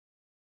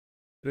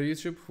Hello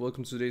YouTube,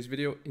 welcome to today's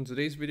video. In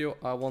today's video,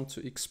 I want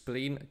to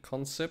explain a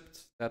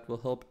concept that will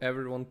help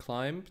everyone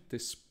climb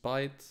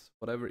despite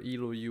whatever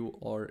elo you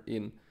are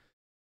in.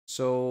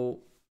 So,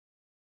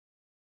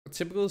 a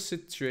typical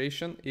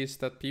situation is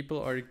that people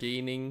are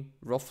gaining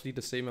roughly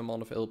the same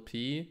amount of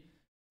LP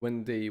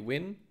when they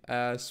win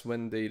as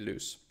when they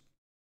lose.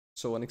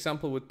 So an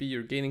example would be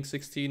you're gaining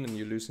 16 and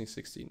you're losing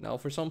 16. Now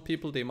for some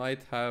people they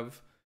might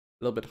have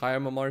a little bit higher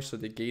MMR, so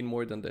they gain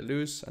more than they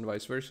lose, and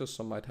vice versa.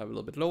 Some might have a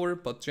little bit lower,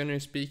 but generally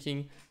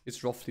speaking,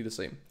 it's roughly the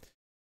same.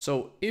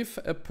 So if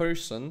a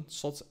person,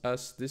 such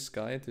as this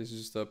guy, this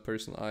is the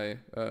person I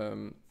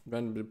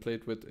randomly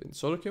played with in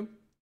solo queue.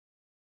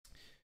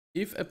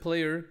 If a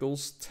player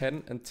goes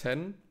 10 and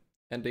 10,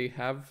 and they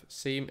have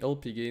same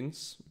LP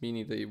gains,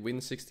 meaning they win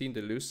 16,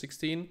 they lose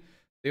 16,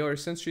 they are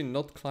essentially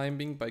not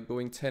climbing by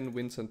going 10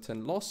 wins and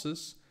 10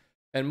 losses.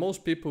 And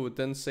most people would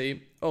then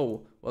say,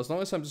 oh, well, as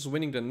long as I'm just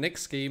winning the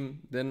next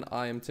game, then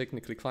I am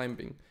technically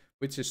climbing.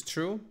 Which is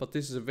true, but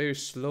this is a very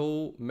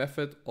slow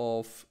method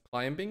of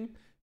climbing,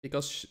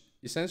 because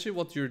essentially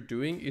what you're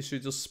doing is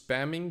you're just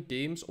spamming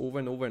games over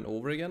and over and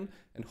over again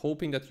and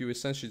hoping that you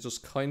essentially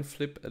just coin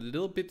flip a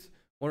little bit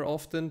more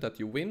often that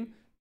you win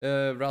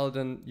rather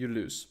than you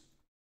lose.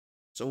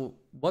 So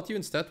what you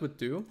instead would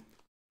do,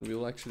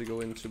 we'll actually go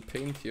into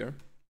paint here.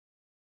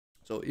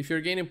 So if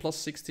you're gaining plus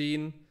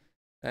 16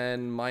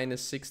 and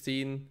minus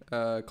 16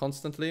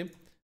 constantly,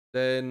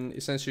 then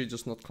essentially you're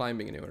just not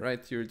climbing anywhere,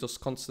 right? You're just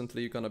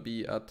constantly gonna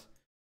be at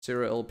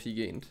 0 LP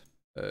gained,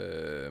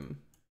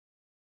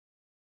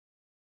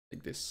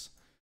 like this.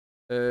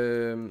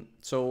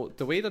 So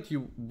the way that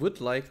you would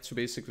like to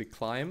basically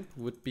climb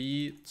would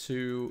be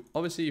to,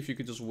 obviously if you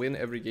could just win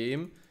every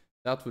game,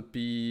 that would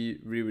be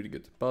really, really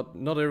good. But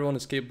not everyone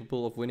is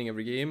capable of winning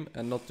every game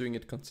and not doing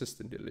it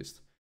consistently at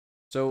least.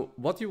 So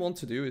what you want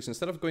to do is,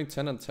 instead of going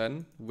 10 and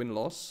 10,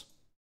 win-loss,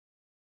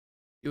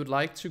 you would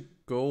like to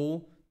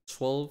go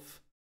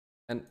 12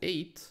 and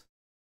 8,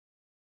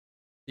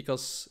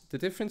 because the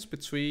difference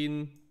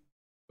between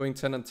going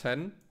 10 and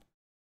 10,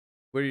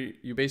 where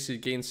you basically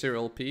gain 0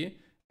 LP,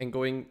 and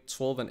going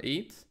 12 and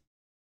 8,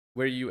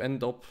 where you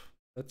end up,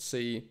 let's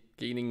say,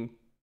 gaining,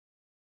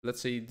 let's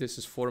say this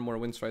is 4 more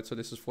wins, right? So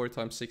this is 4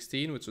 times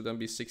 16, which would then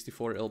be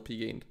 64 LP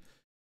gained.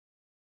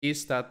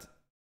 Is that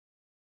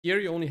here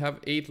you only have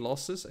 8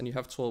 losses and you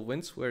have 12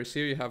 wins, whereas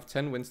here you have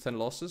 10 wins, 10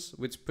 losses,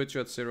 which puts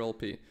you at 0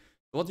 LP.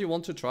 What you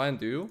want to try and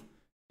do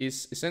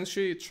is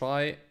essentially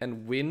try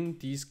and win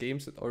these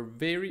games that are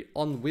very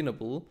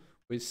unwinnable,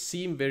 which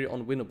seem very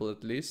unwinnable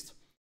at least,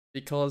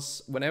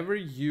 because whenever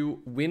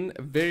you win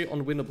a very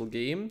unwinnable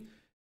game,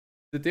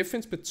 the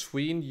difference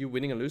between you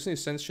winning and losing is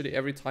essentially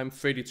every time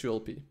 32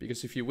 LP,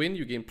 because if you win,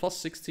 you gain plus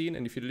 16,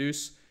 and if you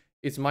lose,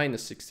 it's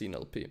minus 16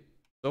 LP.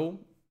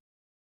 So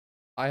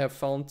I have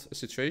found a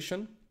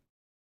situation,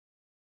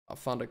 I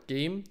found a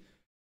game.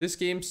 This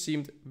game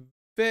seemed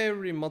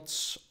very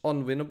much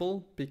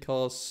unwinnable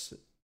because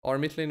our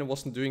mid laner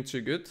wasn't doing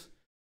too good.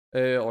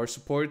 Our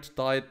support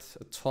died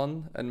a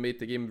ton and made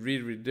the game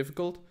really, really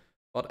difficult.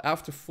 But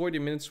after 40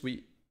 minutes,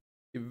 we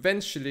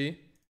eventually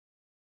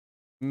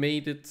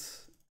made it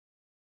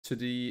to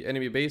the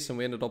enemy base and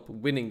we ended up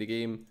winning the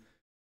game.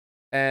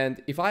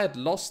 And if I had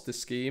lost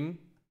this game,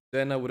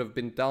 then I would have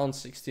been down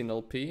 16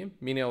 LP,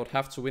 meaning I would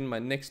have to win my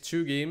next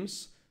 2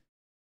 games,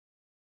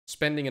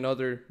 spending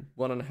another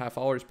 1.5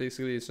 hours,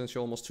 basically,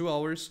 essentially almost 2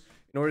 hours,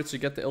 in order to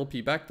get the LP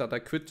back that I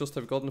could just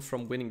have gotten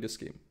from winning this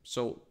game.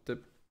 So the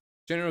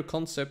general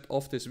concept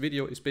of this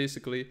video is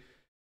basically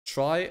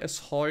try as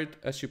hard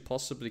as you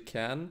possibly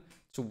can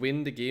to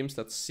win the games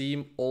that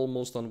seem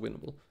almost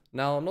unwinnable.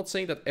 Now, I'm not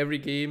saying that every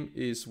game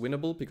is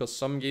winnable, because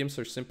some games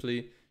are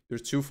simply, you're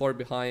too far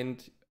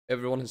behind,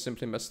 everyone has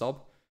simply messed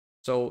up.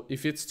 So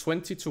if it's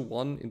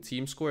 20-1 in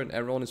team score and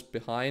everyone is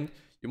behind,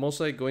 you're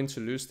most likely going to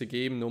lose the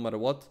game no matter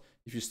what.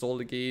 If you stall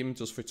the game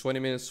just for 20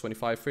 minutes,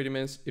 25, 30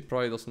 minutes, it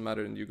probably doesn't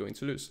matter and you're going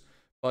to lose.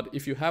 But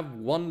if you have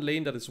one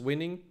lane that is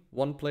winning,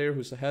 one player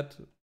who's ahead,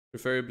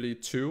 preferably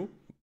 2,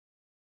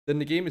 then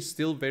the game is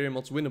still very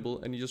much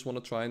winnable and you just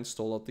want to try and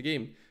stall out the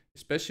game.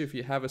 Especially if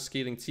you have a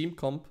scaling team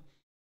comp,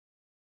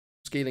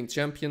 scaling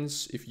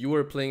champions, if you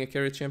are playing a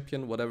carry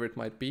champion, whatever it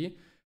might be,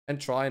 and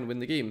try and win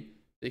the game.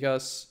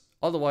 Because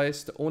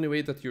otherwise, the only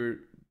way that you're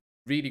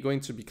really going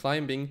to be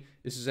climbing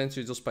is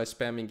essentially just by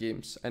spamming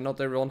games, and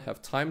not everyone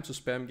have time to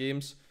spam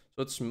games,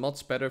 so it's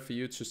much better for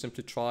you to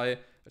simply try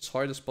as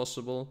hard as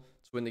possible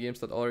to win the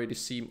games that already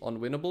seem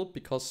unwinnable,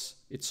 because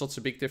it's such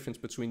a big difference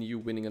between you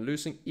winning and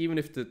losing, even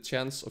if the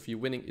chance of you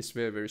winning is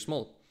very, very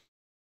small.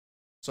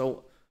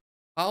 So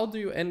how do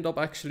you end up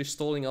actually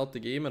stalling out the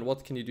game, and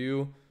what can you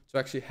do to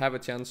actually have a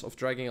chance of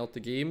dragging out the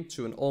game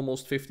to an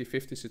almost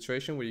 50-50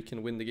 situation where you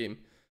can win the game?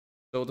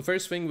 So the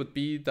first thing would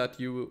be that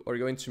you are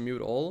going to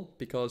mute all,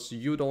 because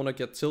you don't want to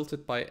get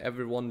tilted by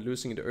everyone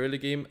losing in the early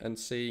game and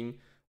saying,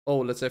 oh,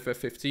 let's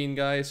FF15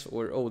 guys,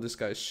 or oh, this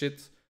guy's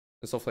shit,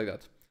 and stuff like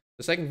that.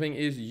 The second thing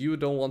is you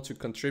don't want to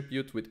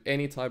contribute with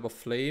any type of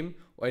flame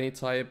or any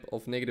type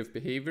of negative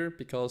behavior,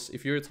 because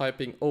if you're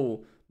typing,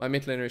 oh, my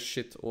mid laner is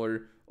shit,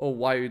 or oh,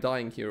 why are you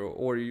dying here,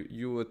 or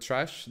you are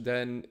trash,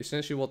 then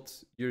essentially what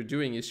you're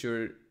doing is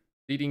you're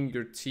leading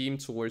your team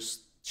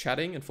towards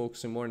chatting and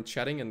focusing more on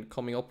chatting and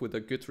coming up with a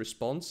good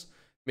response.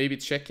 Maybe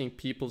checking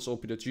people's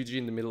op.gg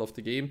in the middle of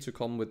the game to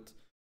come with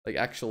like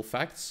actual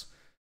facts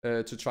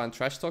to try and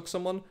trash talk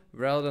someone,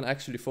 rather than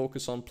actually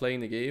focus on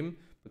playing the game,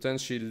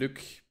 potentially look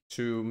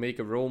to make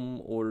a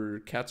roam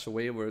or catch a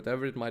wave or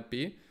whatever it might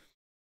be.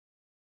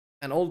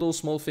 And all those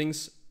small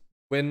things,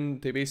 when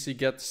they basically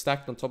get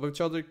stacked on top of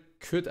each other,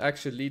 could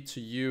actually lead to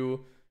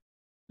you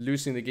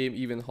losing the game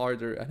even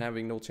harder and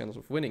having no chance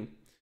of winning.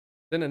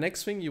 Then the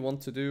next thing you want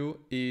to do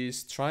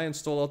is try and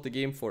stall out the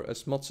game for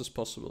as much as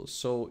possible.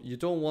 So you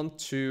don't want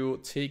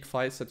to take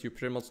fights that you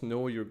pretty much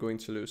know you're going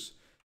to lose.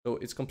 So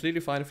it's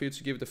completely fine for you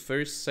to give the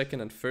first, second,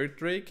 and third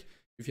Drake.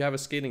 If you have a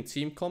scaling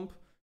team comp,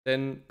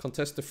 then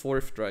contest the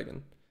fourth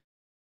dragon.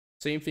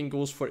 Same thing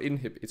goes for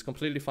inhib. It's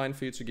completely fine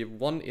for you to give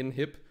one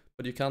inhib,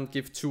 but you can't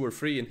give 2 or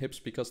 3 inhibs,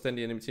 because then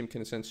the enemy team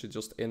can essentially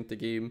just end the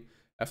game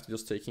after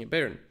just taking a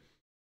Baron.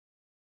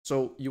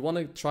 So you want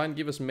to try and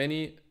give as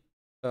many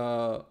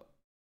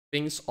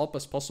things up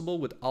as possible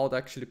without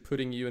actually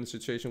putting you in a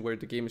situation where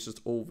the game is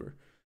just over.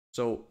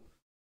 So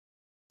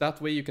that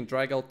way you can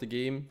drag out the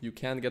game, you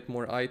can get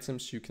more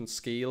items, you can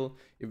scale.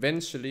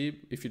 Eventually,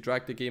 if you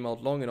drag the game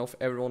out long enough,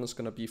 everyone is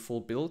going to be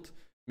full build,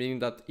 meaning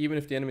that even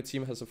if the enemy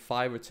team has a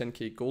 5 or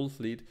 10k gold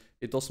lead,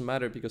 it doesn't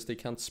matter, because they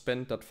can't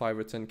spend that 5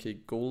 or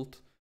 10k gold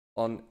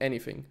on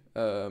anything.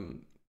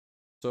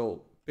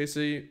 So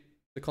basically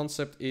the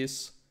concept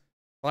is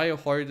try your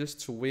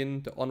hardest to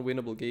win the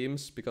unwinnable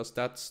games, because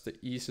that's the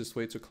easiest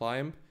way to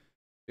climb.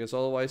 Because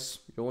otherwise,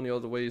 the only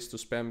other way is to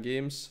spam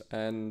games,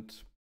 and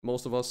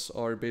most of us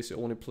are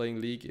basically only playing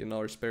League in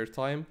our spare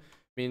time,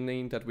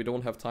 meaning that we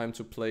don't have time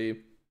to play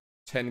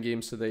 10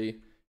 games a day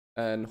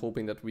and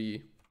hoping that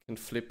we can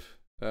flip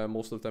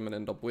most of them and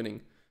end up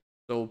winning.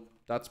 So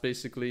that's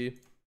basically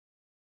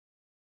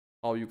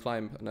how you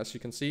climb. And as you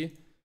can see,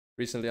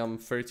 recently I'm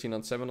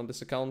 13-7 on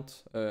this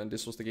account, and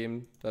this was the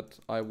game that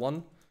I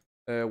won.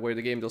 Where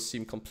the game does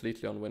seem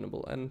completely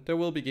unwinnable. And there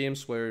will be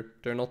games where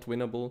they're not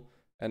winnable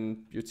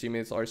and your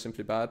teammates are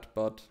simply bad,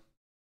 but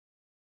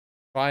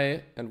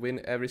try and win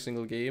every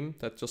single game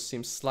that just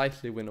seems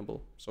slightly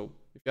winnable. So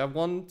if you have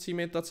one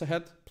teammate that's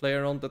ahead, play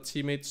around that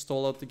teammate,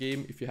 stall out the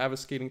game. If you have a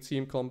scaling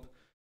team comp,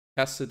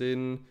 cast it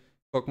in,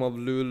 Kog'Maw,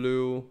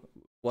 Lulu,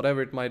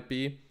 whatever it might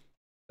be,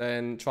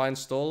 then try and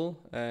stall,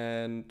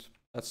 and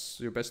that's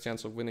your best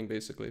chance of winning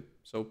basically.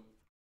 So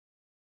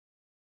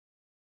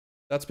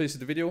that's basically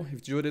the video. If you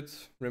enjoyed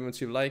it, remember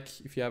to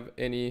like. If you have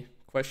any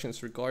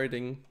questions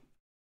regarding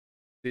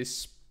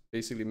this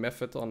basically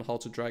method on how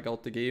to drag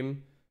out the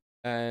game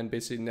and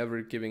basically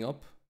never giving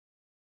up,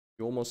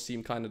 you almost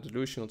seem kind of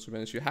delusional, to be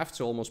honest. You have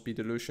to almost be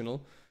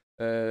delusional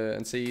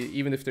and say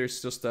even if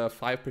there's just a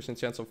 5%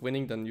 chance of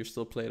winning, then you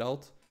still play it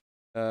out,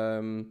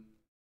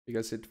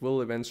 because it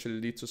will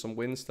eventually lead to some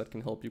wins that can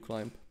help you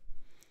climb.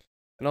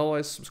 And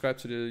always subscribe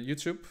to the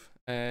YouTube.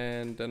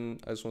 And then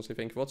I just want to say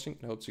thank you for watching.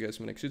 I hope to see you guys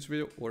in my next YouTube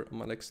video or on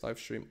my next live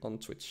stream on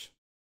Twitch.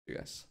 See you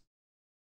guys.